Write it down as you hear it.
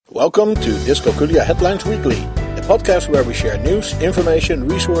Welcome to Dyscalculia Headlines Weekly, a podcast where we share news, information,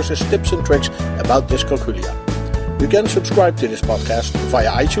 resources, tips and tricks about dyscalculia. You can subscribe to this podcast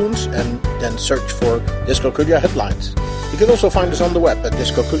via iTunes and then search for Dyscalculia Headlines. You can also find us on the web at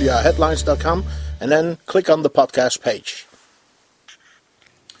dyscalculiaheadlines.com and then click on the podcast page.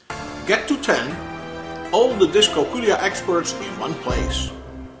 Get to 10, all the dyscalculia experts in one place.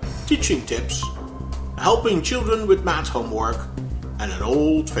 Teaching tips, helping children with math homework, and an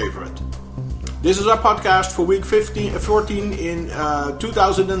old favorite. This is our podcast for week 14 in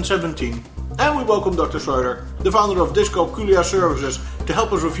 2017. And we welcome Dr. Schroeder, the founder of Dyscalculia Services, to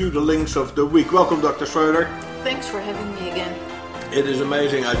help us review the links of the week. Welcome, Dr. Schroeder. Thanks for having me again. It is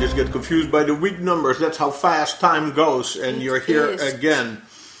amazing. I just get confused by the week numbers. That's how fast time goes. And you're here again.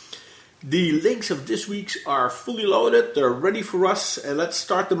 The links of this week's are fully loaded. They're ready for us. And let's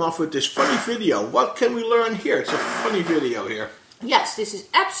start them off with this funny video. What can we learn here? It's a funny video here. Yes, this is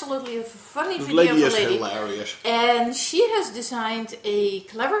absolutely a funny video. Lady is hilarious. And she has designed a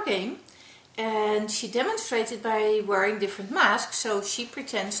clever game. And she demonstrated by wearing different masks. So she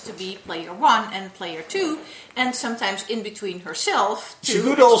pretends to be player 1 and player 2. And sometimes in between herself. She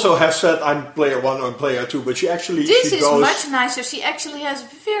could also have said, I'm player 1 or player 2. But she actually... This is much nicer. She actually has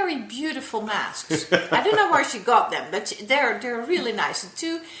very beautiful masks. I don't know where she got them. But they're really nice. And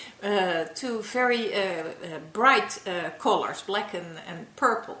two very bright colors. Black and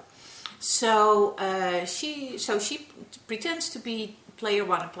purple. So she pretends to be player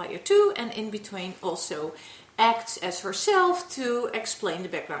 1 and player 2, and in between also acts as herself to explain the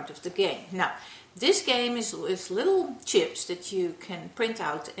background of the game. Now, this game is little chips that you can print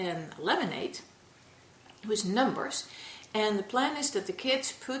out and laminate with numbers, and the plan is that the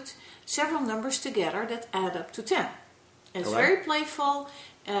kids put several numbers together that add up to 10. It's very playful.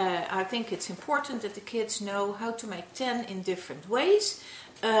 I think it's important that the kids know how to make 10 in different ways.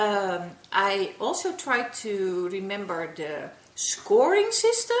 I also tried to remember the scoring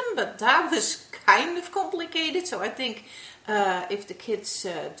system, but that was kind of complicated. So I think if the kids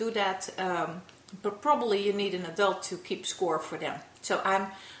do that, but probably you need an adult to keep score for them. So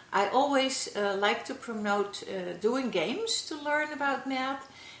I always like to promote doing games to learn about math,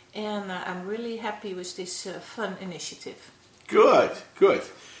 and I'm really happy with this fun initiative. Good.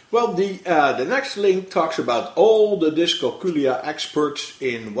 Well, the next link talks about all the dyscalculia experts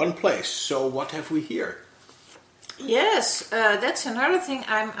in one place. So what have we here? Yes, that's another thing.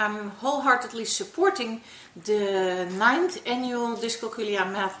 I'm wholeheartedly supporting the 9th annual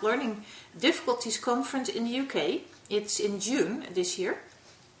Dyscalculia Math Learning Difficulties Conference in the UK. It's in June this year,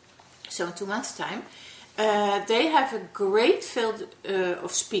 so in 2 months' time. They have a great field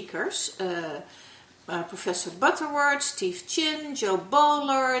of speakers. Professor Butterworth, Steve Chin, Joe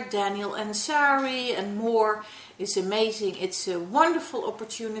Bowler, Daniel Ansari, and more. Is amazing. It's a wonderful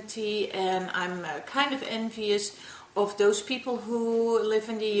opportunity, and I'm kind of envious of those people who live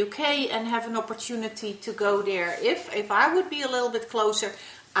in the UK and have an opportunity to go there. If I would be a little bit closer,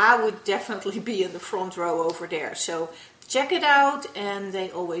 I would definitely be in the front row over there. So check it out, and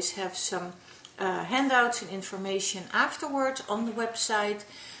they always have some handouts and information afterwards on the website.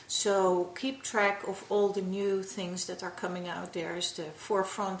 So keep track of all the new things that are coming out there as the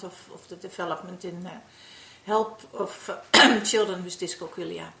forefront of the development in help of children with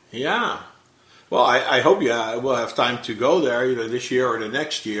dyscalculia. Yeah. Well, I hope you will have time to go there either this year or the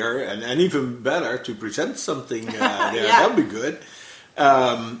next year, and even better to present something there. That would be good.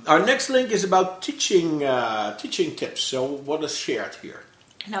 Our next link is about teaching tips. So what is shared here?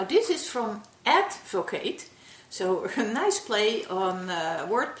 Now this is from Advocate. So a nice play on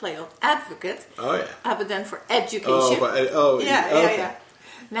wordplay on advocate. Oh yeah. But then for education. Yeah.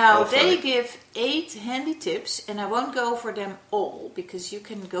 Now, they give 8 handy tips, and I won't go over them all, because you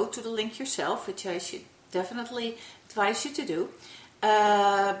can go to the link yourself, which I should definitely advise you to do.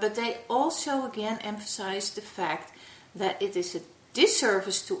 But they also, again, emphasize the fact that it is a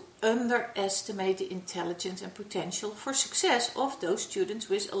disservice to underestimate the intelligence and potential for success of those students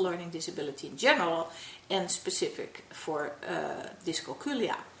with a learning disability in general, and specific for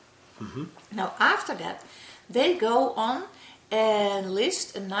dyscalculia. Mm-hmm. Now, after that, they go on and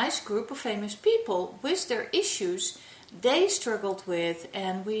list a nice group of famous people with their issues they struggled with,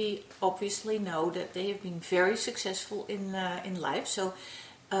 and we obviously know that they have been very successful in life. So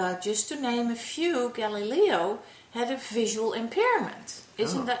just to name a few, Galileo had a visual impairment.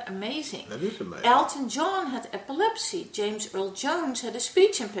 Isn't that amazing? That is amazing. Elton John had epilepsy. James Earl Jones had a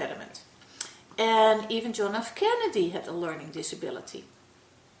speech impediment. And even John F. Kennedy had a learning disability.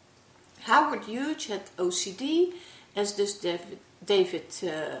 Howard Hughes had OCD, as does David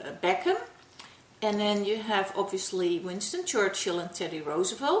Beckham. And then you have obviously Winston Churchill and Teddy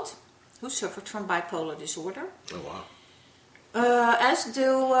Roosevelt, who suffered from bipolar disorder. Oh, wow. As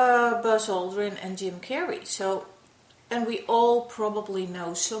do Buzz Aldrin and Jim Carrey. So, and we all probably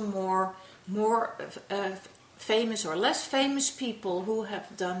know some more famous or less famous people who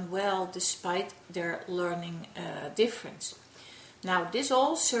have done well despite their learning difference. Now, this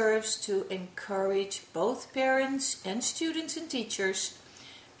all serves to encourage both parents and students and teachers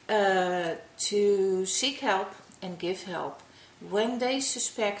to seek help and give help when they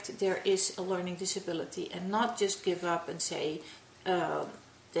suspect there is a learning disability, and not just give up and say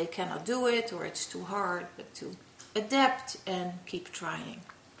they cannot do it or it's too hard, but to adapt and keep trying.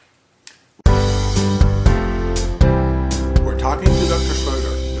 We're talking to Dr.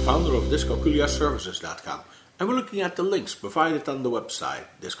 Schroeder, the founder of dyscalculiaservices.com, and we're looking at the links provided on the website,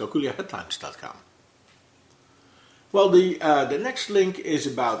 dyscalculiaheadlines.com. Well, the next link is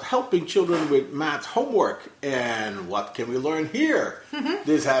about helping children with math homework, and what can we learn here?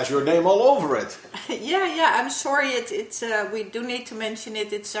 This has your name all over it. Yeah, I'm sorry, we do need to mention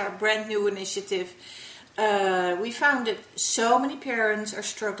it. It's our brand new initiative. We found that so many parents are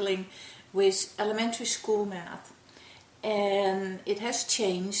struggling with elementary school math, and it has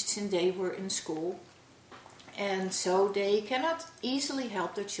changed since they were in school, and so they cannot easily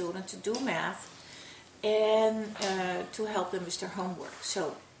help their children to do math and to help them with their homework.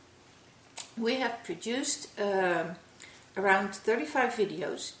 So we have produced around 35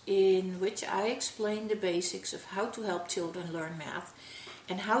 videos in which I explain the basics of how to help children learn math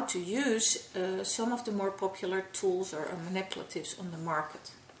and how to use some of the more popular tools or manipulatives on the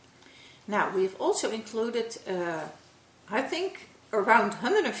market. Now, we've also included, I think, around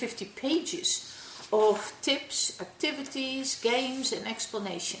 150 pages of tips, activities, games and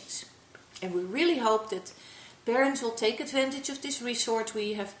explanations. And we really hope that parents will take advantage of this resource.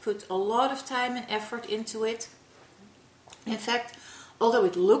 We have put a lot of time and effort into it. In fact, although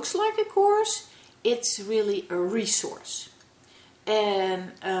it looks like a course, it's really a resource.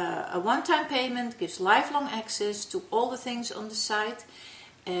 And a one-time payment gives lifelong access to all the things on the site.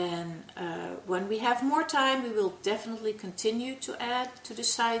 And when we have more time, we will definitely continue to add to the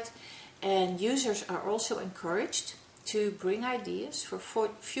site. And users are also encouraged to bring ideas for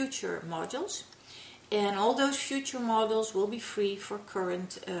future modules, and all those future modules will be free for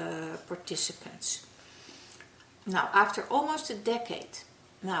current participants. Now, after almost a decade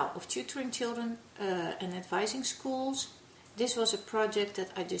now of tutoring children and advising schools, this was a project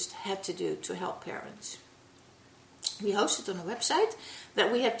that I just had to do to help parents. We hosted on a website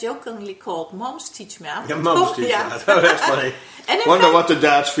that we have jokingly called Moms Teach Math. Yeah, Moms Teach Math. Oh, that's funny. And wonder what the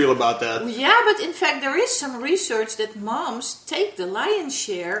dads feel about that. Yeah, but in fact there is some research that moms take the lion's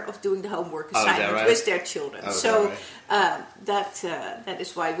share of doing the homework assignment with their children. So that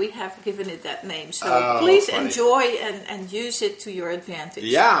is why we have given it that name. So please enjoy and use it to your advantage.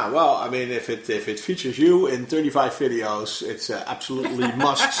 Yeah, well, I mean, if it features you in 35 videos, it's absolutely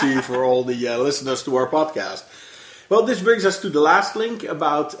must-see for all the listeners to our podcast. Well, this brings us to the last link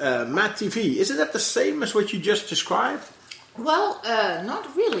about Math TV. Isn't that the same as what you just described? Well,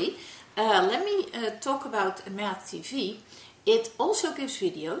 not really. Let me talk about Math TV. It also gives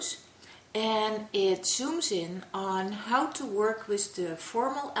videos, and it zooms in on how to work with the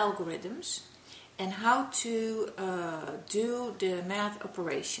formal algorithms and how to do the math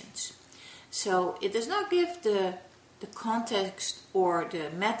operations. So it does not give the context or the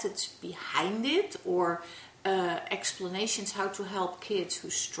methods behind it or explanations how to help kids who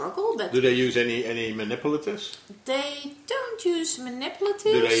struggle. Do they use any manipulatives? They don't use manipulatives.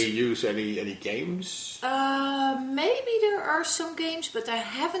 Do they use any games? Maybe there are some games, but I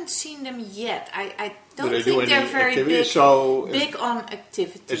haven't seen them yet. I don't think they're very big on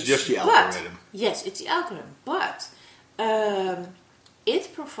activities. It's just the algorithm. Yes, it's the algorithm. But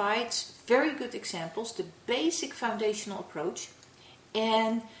it provides very good examples, the basic foundational approach,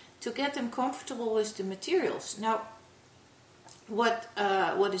 and to get them comfortable with the materials. Now, what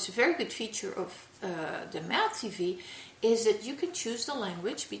is a very good feature of the Math TV is that you can choose the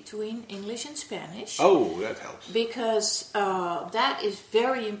language between English and Spanish. Oh, that helps. Because that is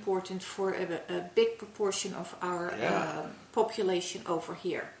very important for a big proportion of our population over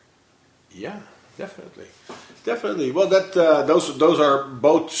here. Yeah, definitely. Well, those are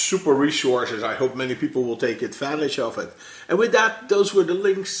both super resources. I hope many people will take advantage of it. And with that, those were the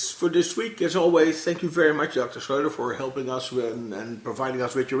links for this week. As always, thank you very much, Dr. Schroeder, for helping us and providing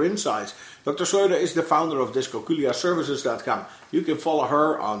us with your insights. Dr. Schroeder is the founder of dyscalculiaservices.com. You can follow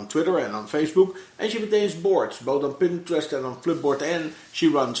her on Twitter and on Facebook, and she maintains boards both on Pinterest and on Flipboard, and she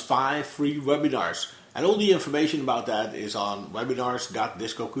runs 5 free webinars. And all the information about that is on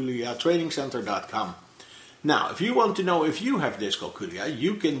webinars.dyscalculiatrainingcenter.com. Now, if you want to know if you have dyscalculia,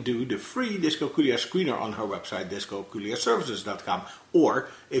 you can do the free dyscalculia screener on her website, dyscalculiaservices.com. Or,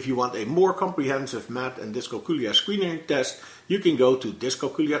 if you want a more comprehensive math and dyscalculia screening test, you can go to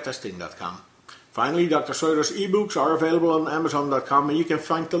dyscalculiatesting.com. Finally, Dr. Schroeder's ebooks are available on Amazon.com, and you can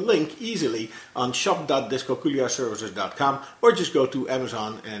find the link easily on shop.dyscalculiaservices.com, or just go to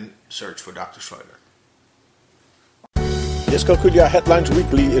Amazon and search for Dr. Schroeder. Dyscalculia Headlines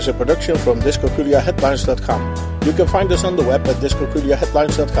Weekly is a production from dyscalculiaheadlines.com. You can find us on the web at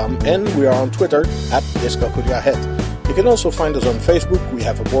dyscalculiaheadlines.com, and we are on Twitter at dyscalculiahead. You can also find us on Facebook. We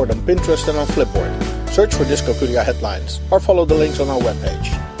have a board on Pinterest and on Flipboard. Search for Dyscalculia Headlines or follow the links on our webpage.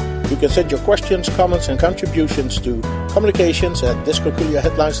 You can send your questions, comments, and contributions to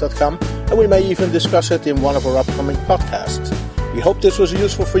communications@dyscalculiaheadlines.com, and we may even discuss it in one of our upcoming podcasts. We hope this was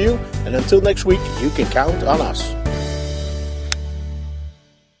useful for you, and until next week, you can count on us.